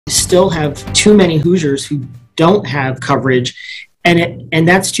still have too many Hoosiers who don't have coverage, and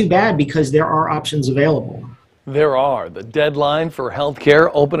that's too bad because there are options available. There are. The deadline for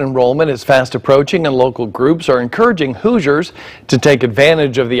healthcare open enrollment is fast approaching, and local groups are encouraging Hoosiers to take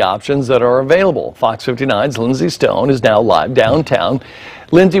advantage of the options that are available. Fox 59's Lindsay Stone is now live downtown.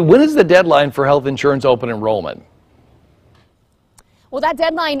 Lindsay, when is the deadline for health insurance open enrollment? Well, that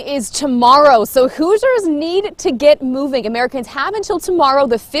deadline is tomorrow, so Hoosiers need to get moving. Americans have until tomorrow,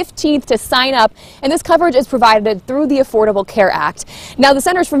 the 15th, to sign up, and this coverage is provided through the Affordable Care Act. Now, the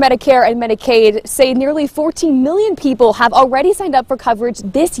Centers for Medicare and Medicaid say nearly 14 million people have already signed up for coverage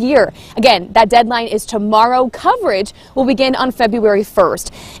this year. Again, that deadline is tomorrow. Coverage will begin on February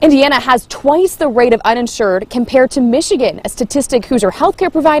 1st. Indiana has twice the rate of uninsured compared to Michigan, a statistic Hoosier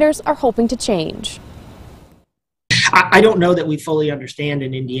healthcare providers are hoping to change. I don't know that we fully understand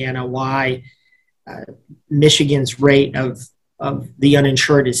in Indiana why Michigan's rate of the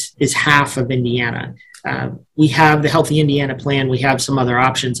uninsured is half of Indiana. We have the Healthy Indiana plan. We have some other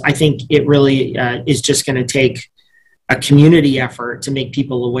options. I think it really is just going to take a community effort to make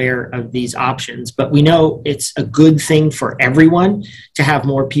people aware of these options. But we know it's a good thing for everyone to have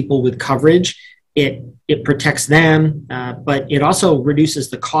more people with coverage. It protects them, but it also reduces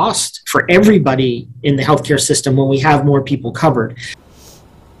the cost for everybody in the healthcare system when we have more people covered.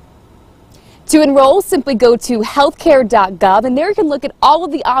 To enroll, simply go to healthcare.gov, and there you can look at all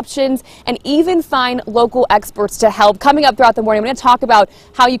of the options and even find local experts to help. Coming up throughout the morning, I'm going to talk about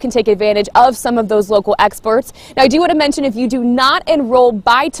how you can take advantage of some of those local experts. Now, I do want to mention, if you do not enroll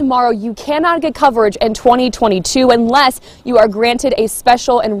by tomorrow, you cannot get coverage in 2022 unless you are granted a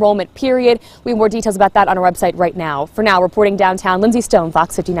special enrollment period. We have more details about that on our website right now. For now, reporting downtown, Lindsay Stone,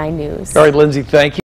 Fox 59 News. All right, Lindsay, thank you.